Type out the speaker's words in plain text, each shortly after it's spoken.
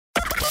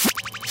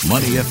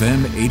Money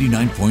FM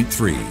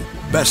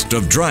 89.3, best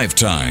of drive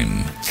time.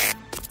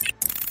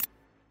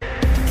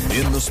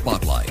 In the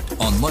spotlight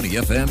on Money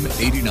FM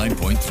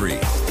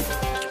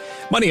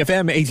 89.3. Money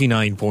FM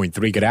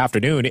 89.3. Good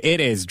afternoon. It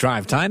is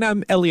Drive Time.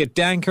 I'm Elliot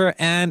Danker,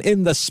 and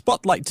in the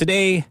spotlight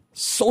today,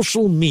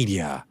 social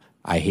media.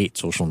 I hate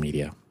social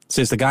media.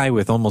 Says the guy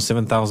with almost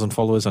 7,000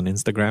 followers on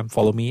Instagram.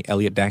 Follow me,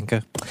 Elliot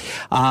Danker.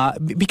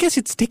 Because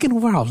it's taken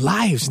over our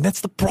lives, and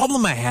that's the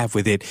problem I have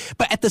with it.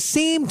 But at the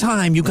same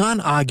time, you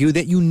can't argue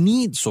that you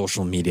need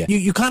social media.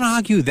 You can't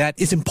argue that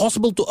it's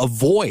impossible to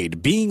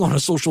avoid being on a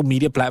social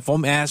media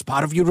platform as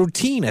part of your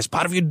routine, as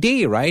part of your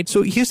day, right?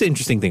 So here's the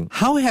interesting thing.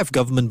 How have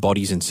government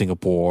bodies in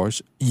Singapore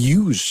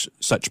used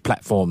such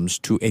platforms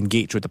to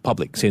engage with the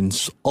public,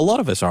 since a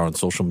lot of us are on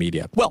social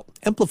media? Well,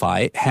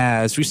 Amplify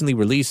has recently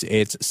released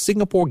its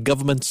Singapore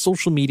Government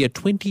Social Media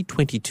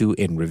 2022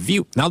 in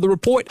review. Now, the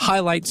report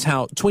highlights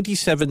how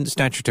 27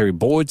 statutory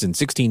boards and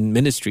 16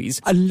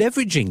 ministries are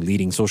leveraging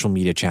leading social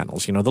media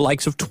channels, the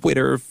likes of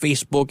Twitter,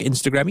 Facebook,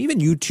 Instagram, even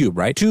YouTube,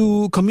 right,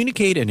 to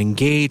communicate and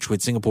engage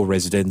with Singapore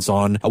residents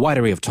on a wide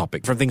array of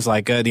topics, from things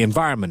like the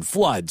environment,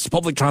 floods,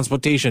 public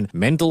transportation,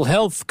 mental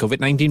health,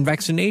 COVID-19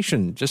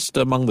 vaccination, just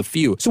among the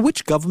few. So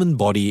which government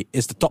body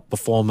is the top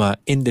performer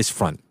in this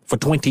front for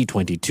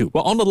 2022?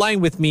 Well, on the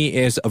line with me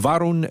is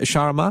Varun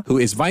Sharma, who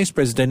is Vice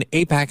President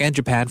APAC and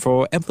Japan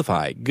for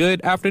Amplify. Good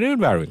afternoon,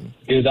 Varun.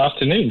 Good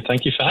afternoon.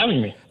 Thank you for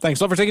having me. Thanks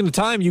a lot for taking the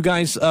time. You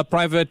guys, a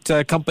private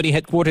company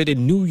headquartered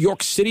in New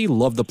York City.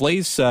 Love the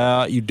place.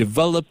 You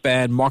develop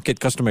and market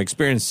customer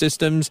experience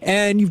systems.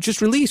 And you've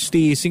just released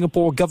the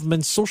Singapore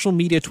Government Social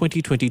Media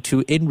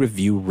 2022 in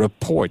Review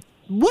report.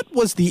 What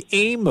was the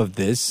aim of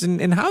this,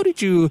 and how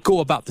did you go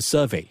about the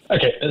survey?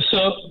 Okay,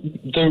 so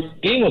the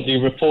aim of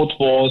the report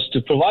was to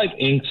provide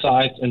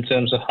insight in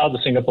terms of how the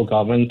Singapore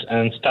government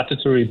and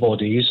statutory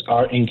bodies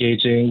are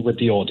engaging with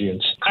the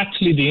audience.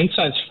 Actually, the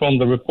insights from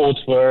the report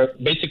were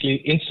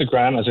basically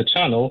Instagram as a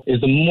channel is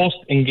the most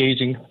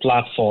engaging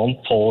platform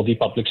for the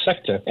public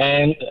sector.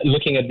 And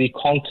looking at the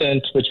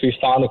content which we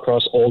found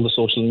across all the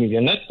social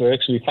media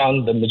networks, we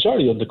found the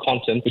majority of the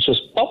content which was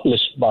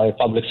published by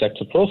public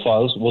sector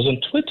profiles was on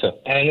Twitter.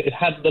 And it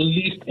had the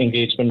least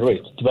engagement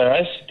rate,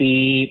 whereas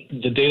the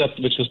data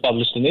which was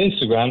published on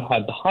Instagram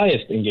had the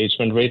highest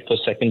engagement rate for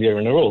second year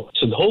in a row.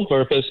 So the whole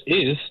purpose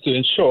is to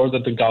ensure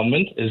that the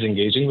government is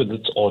engaging with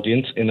its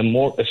audience in a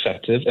more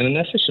effective and an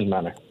efficient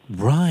manner.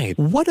 Right.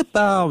 What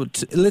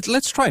about,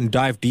 let's try and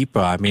dive deeper.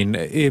 I mean,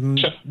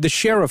 Sure. The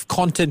share of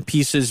content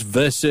pieces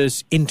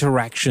versus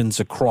interactions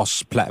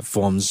across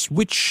platforms,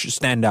 which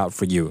stand out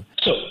for you?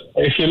 So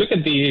if you look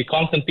at the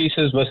content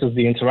pieces versus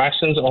the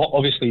interactions,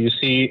 obviously you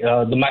see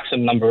the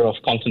maximum number of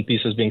content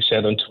pieces being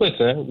shared on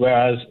Twitter,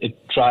 whereas it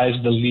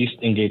drives the least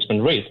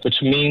engagement rate,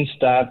 which means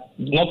that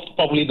not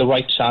probably the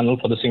right channel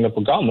for the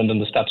Singapore government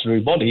and the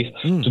statutory bodies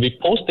to be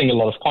posting a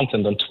lot of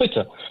content on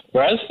Twitter.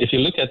 Whereas if you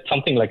look at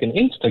something like an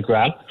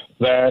Instagram,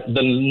 where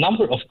the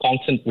number of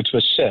content which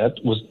was shared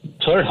was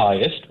third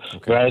highest,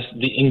 whereas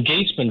the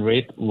engagement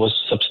rate was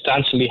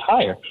substantially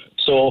higher.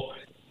 So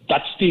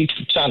that's the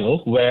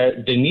channel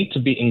where they need to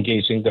be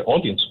engaging their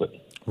audience with.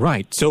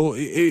 Right. So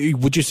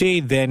would you say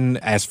then,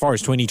 as far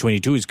as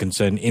 2022 is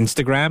concerned,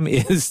 Instagram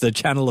is the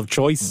channel of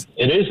choice?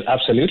 It is,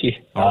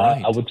 absolutely.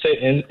 Right. I would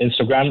say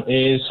Instagram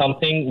is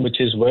something which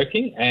is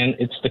working, and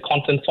it's the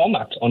content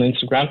format on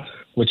Instagram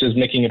which is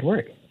making it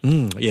work.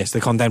 Yes,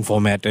 the content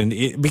format, and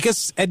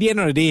because at the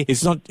end of the day,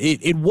 it's not.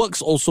 It works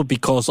also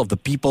because of the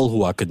people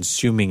who are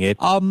consuming it.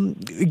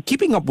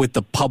 Keeping up with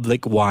the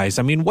public wise,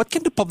 I mean, what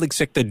can the public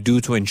sector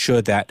do to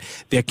ensure that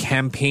their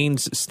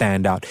campaigns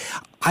stand out?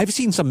 I've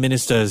seen some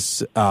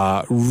ministers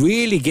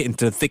really get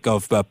into the thick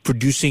of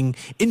producing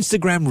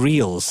Instagram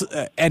Reels,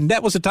 and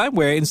that was a time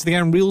where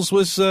Instagram Reels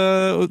was,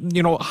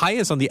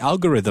 highest on the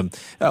algorithm.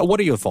 What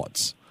are your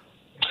thoughts?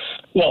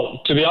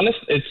 Well, to be honest,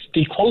 it's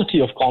the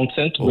quality of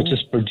content which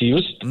is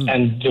produced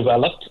and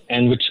developed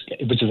and which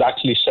is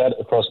actually shared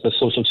across the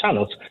social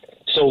channels.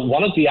 So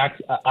one of the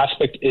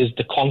aspect is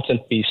the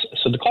content piece.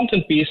 So the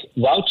content piece,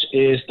 Vouch,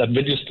 is that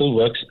video still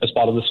works as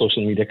part of the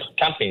social media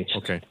campaigns.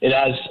 Okay. It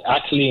has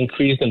actually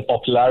increased in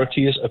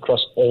popularities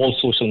across all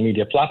social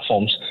media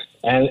platforms,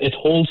 and it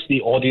holds the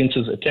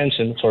audience's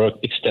attention for an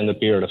extended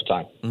period of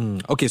time.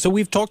 Okay, so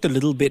we've talked a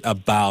little bit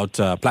about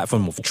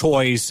platform of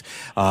choice,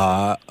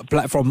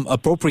 platform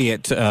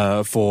appropriate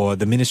for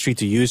the ministry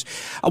to use.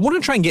 I want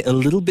to try and get a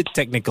little bit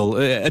technical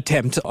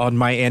attempt on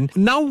my end.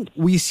 Now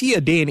we see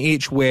a day and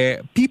age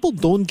where people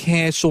don't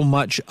care so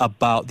much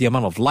about the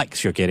amount of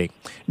likes you're getting,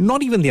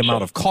 not even the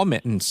amount of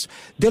comments.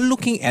 They're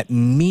looking at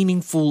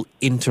meaningful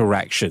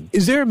interaction.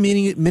 Is there a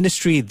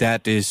ministry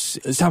that is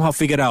somehow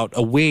figured out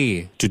a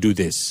way to do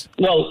this?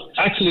 Well,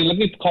 actually, let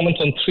me comment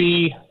on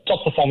three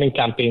top-performing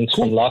campaigns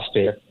from last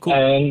year,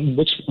 and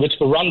which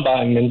were run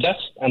by MINDEF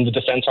and the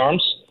Defence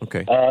Arms.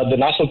 Okay. The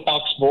National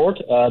Parks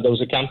Board, there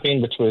was a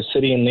campaign which was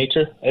City and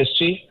Nature,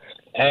 SG,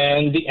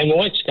 and the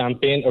MOH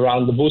campaign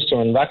around the booster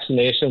and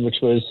vaccination, which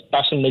was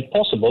Passion Made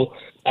Possible,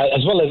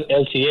 as well as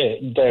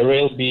LTA, the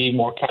Rail Be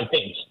More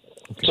campaigns.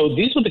 Okay. So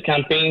these were the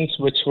campaigns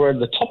which were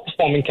the top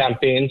performing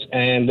campaigns,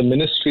 and the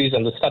ministries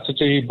and the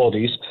statutory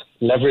bodies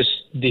leveraged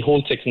the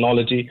whole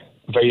technology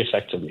very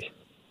effectively.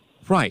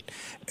 Right.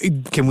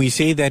 Can we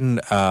say then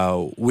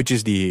which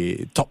is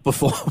the top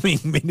performing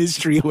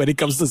ministry when it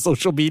comes to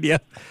social media?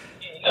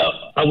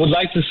 I would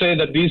like to say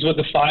that these were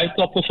the 5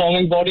 top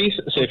performing bodies.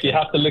 So if you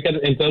have to look at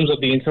it in terms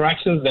of the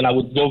interactions, then I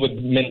would go with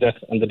MINDEF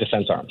and the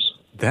defense arms.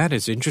 That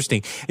is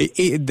interesting.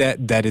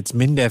 That it's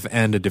MINDEF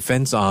and the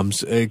defense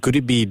arms. Could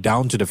it be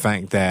down to the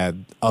fact that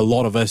a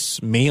lot of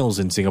us males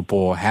in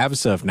Singapore have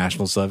served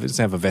national service,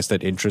 have a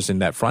vested interest in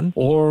that front?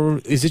 Or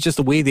is it just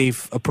the way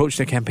they've approached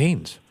their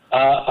campaigns?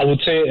 I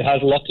would say it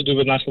has a lot to do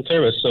with national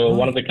service. So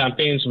one of the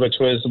campaigns which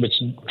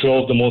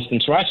drove the most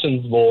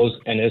interactions was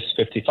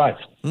NS55.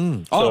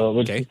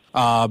 Okay.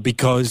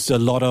 Because a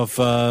lot of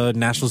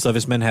national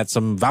servicemen had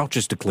some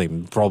vouchers to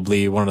claim,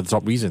 probably one of the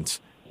top reasons.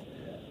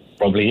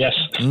 Probably, yes.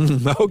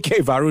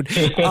 Okay, Varun.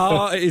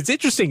 It's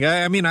interesting.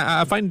 I mean,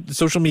 I find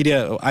social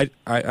media,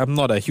 I'm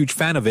not a huge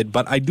fan of it,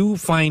 but I do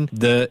find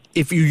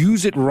if you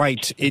use it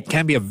right, it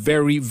can be a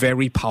very,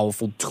 very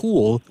powerful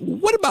tool.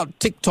 What about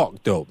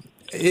TikTok, though?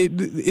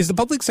 Is the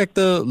public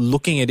sector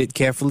looking at it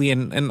carefully?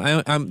 And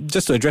I'm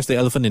just to address the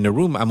elephant in the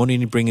room, I'm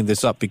only bringing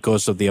this up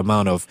because of the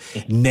amount of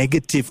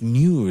negative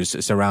news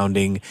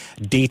surrounding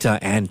data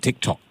and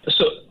TikTok.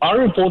 So our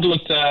report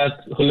looked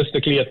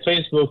holistically at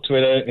Facebook,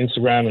 Twitter,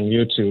 Instagram, and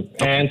YouTube.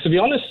 And to be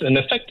honest, an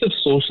effective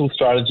social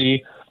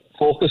strategy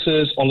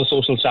focuses on the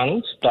social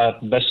channels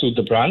that best suit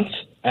the brands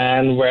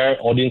and where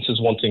audiences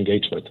want to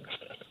engage with.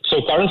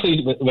 So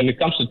currently, when it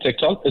comes to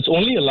TikTok, it's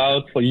only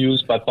allowed for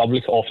use by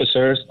public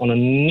officers on a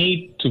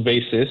need-to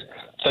basis,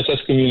 such as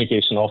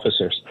communication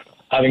officers.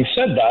 Having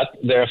said that,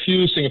 there are a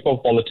few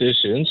Singapore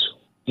politicians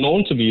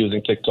known to be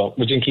using TikTok,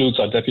 which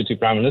includes our Deputy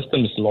Prime Minister,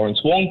 Mr.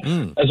 Lawrence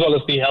Wong, as well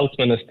as the Health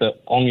Minister,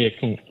 Ong Ye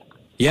Kung.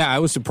 Yeah, I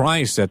was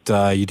surprised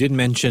that you didn't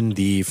mention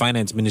the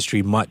Finance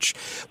Ministry much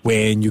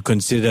when you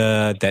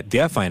consider that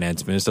their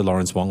Finance Minister,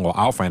 Lawrence Wong, or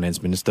our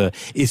Finance Minister,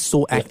 is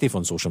so active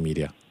on social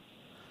media.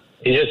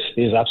 He is.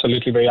 He's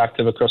absolutely very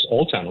active across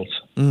all channels.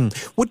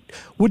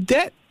 Would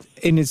that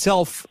in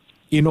itself,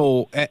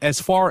 as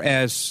far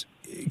as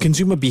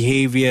consumer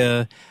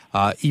behavior,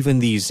 even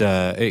these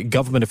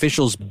government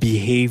officials'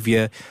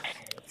 behavior,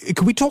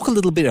 could we talk a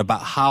little bit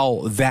about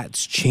how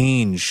that's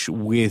changed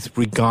with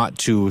regard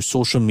to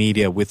social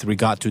media, with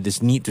regard to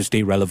this need to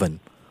stay relevant?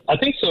 I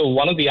think so.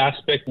 One of the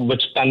aspects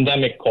which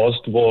pandemic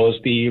caused was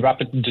the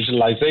rapid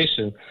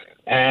digitalization,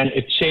 and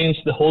it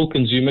changed the whole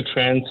consumer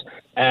trends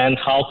and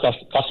how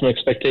customer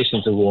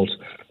expectations evolved.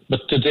 But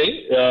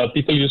today,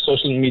 people use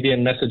social media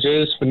and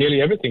messages for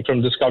nearly everything,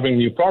 from discovering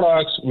new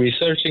products,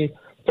 researching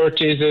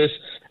purchases,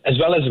 as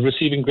well as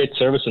receiving great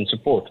service and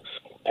support.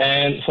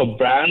 And for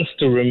brands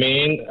to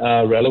remain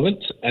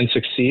relevant and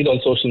succeed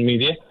on social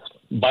media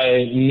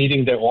by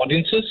meeting their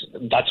audiences,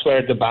 that's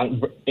where they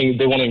want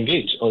to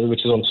engage,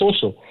 which is on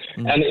social.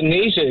 And in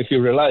Asia, if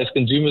you realize,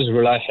 consumers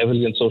rely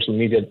heavily on social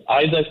media,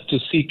 either to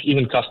seek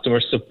even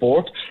customer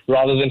support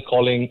rather than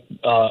calling,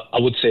 I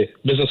would say,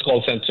 business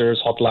call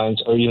centers, hotlines,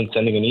 or even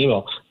sending an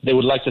email. They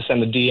would like to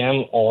send a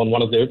DM on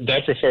one of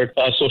their preferred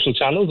social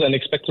channels and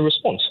expect a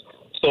response.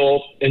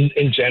 So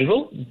in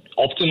general,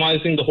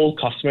 optimizing the whole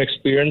customer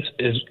experience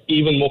is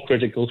even more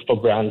critical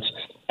for brands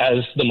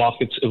as the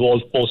markets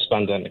evolve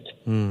post-pandemic.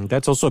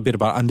 That's also a bit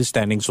about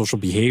understanding social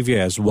behavior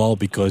as well,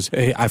 because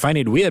I find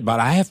it weird, but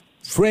I have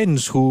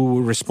friends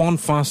who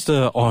respond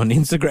faster on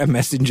Instagram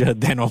Messenger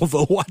than over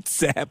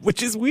WhatsApp,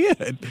 which is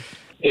weird.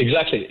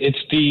 Exactly. It's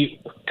the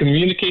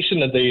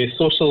communication and the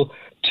social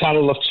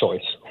channel of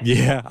choice.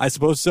 Yeah, I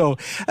suppose so.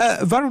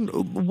 Varun,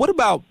 what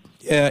about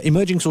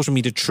emerging social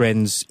media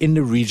trends in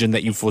the region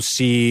that you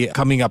foresee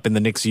coming up in the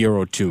next year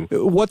or two?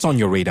 What's on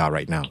your radar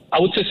right now? I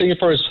would say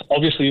Singapore is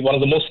obviously one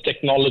of the most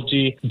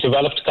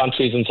technology-developed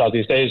countries in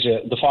Southeast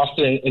Asia. The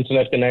faster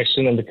internet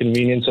connection and the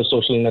convenience of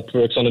social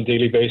networks on a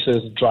daily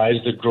basis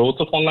drives the growth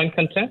of online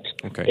content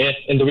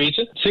in the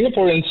region.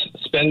 Singaporeans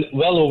spend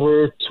well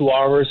over 2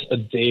 hours a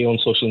day on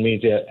social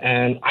media,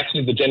 and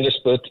actually the gender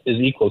split is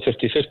equal,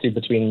 50-50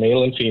 between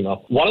male and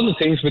female. One of the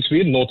things which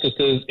we've noticed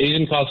is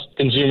Asian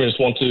consumers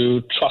want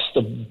to trust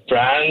the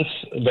brands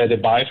where they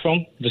buy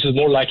from. This is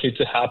more likely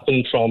to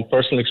happen from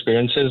personal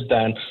experiences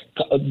than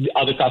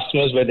other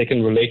customers where they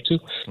can relate to.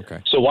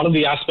 So one of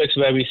the aspects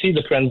where we see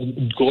the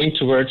trend going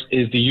towards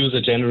is the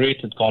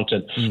user-generated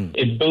content.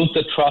 It builds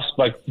the trust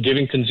by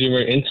giving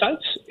consumer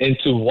insights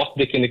into what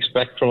they can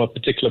expect from a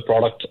particular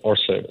product or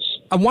service.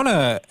 I want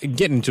to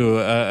get into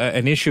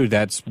an issue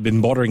that's been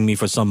bothering me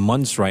for some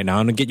months right now,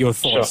 and to get your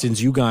thoughts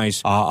since you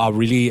guys are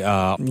really,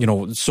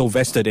 so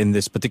vested in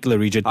this particular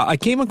region. I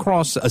came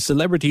across a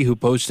celebrity who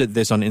posted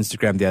this on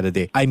Instagram the other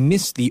day. I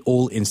miss the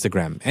old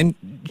Instagram. And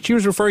she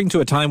was referring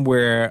to a time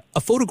where a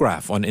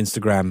photograph on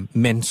Instagram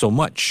meant so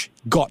much.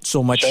 got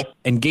so much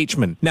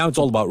engagement. Now it's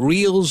all about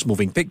reels,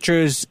 moving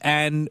pictures,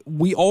 and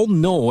we all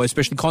know,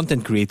 especially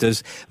content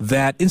creators,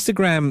 that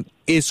Instagram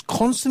is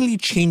constantly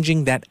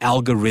changing that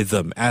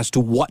algorithm as to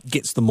what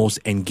gets the most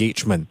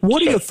engagement.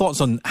 What are your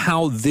thoughts on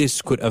how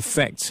this could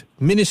affect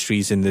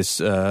ministries in this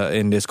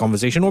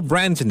conversation, or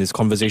brands in this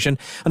conversation,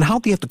 and how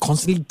they have to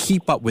constantly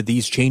keep up with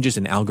these changes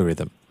in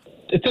algorithm?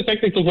 It's a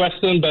technical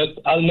question, but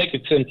I'll make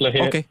it simpler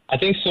here. Okay. I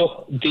think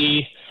so.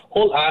 The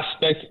whole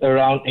aspect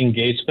around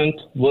engagement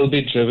will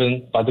be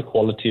driven by the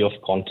quality of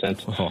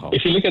content. Oh.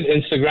 If you look at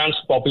Instagram's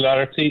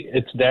popularity,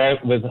 it's there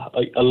with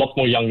a lot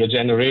more younger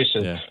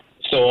generation. Yeah.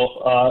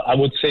 So I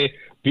would say,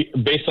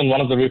 based on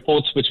one of the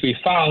reports which we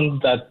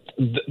found, that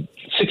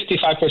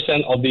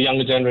 65% of the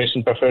younger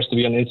generation prefers to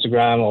be on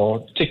Instagram,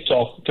 or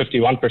TikTok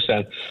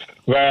 51%,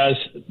 whereas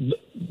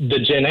the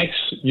Gen X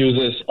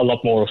uses a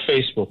lot more of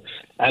Facebook.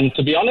 And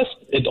to be honest,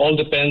 it all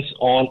depends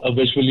on a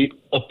visually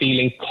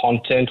appealing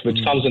content,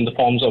 which comes in the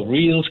forms of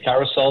reels,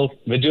 carousel,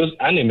 videos,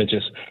 and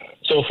images.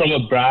 So from a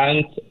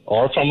brand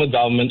or from a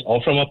government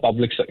or from a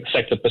public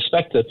sector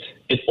perspective,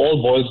 it all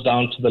boils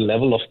down to the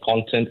level of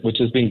content which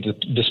is being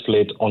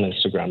displayed on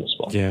Instagram as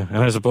well. Yeah, and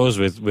I suppose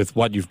with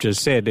what you've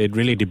just said, it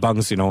really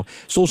debunks,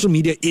 social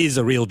media is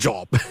a real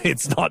job.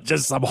 It's not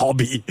just some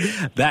hobby.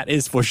 That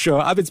is for sure.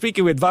 I've been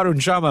speaking with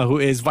Varun Sharma, who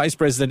is Vice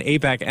President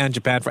APAC and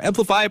Japan for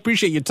Amplify. I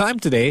appreciate your time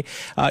today.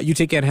 You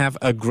take care and have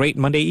a great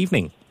Monday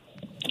evening.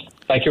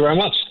 Thank you very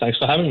much. Thanks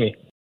for having me.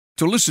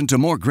 To listen to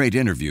more great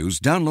interviews,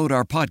 download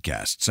our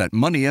podcasts at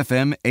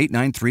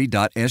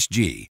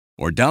moneyfm893.sg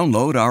or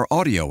download our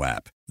audio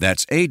app.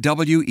 That's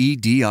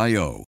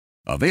AWEDIO.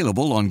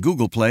 Available on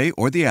Google Play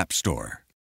or the App Store.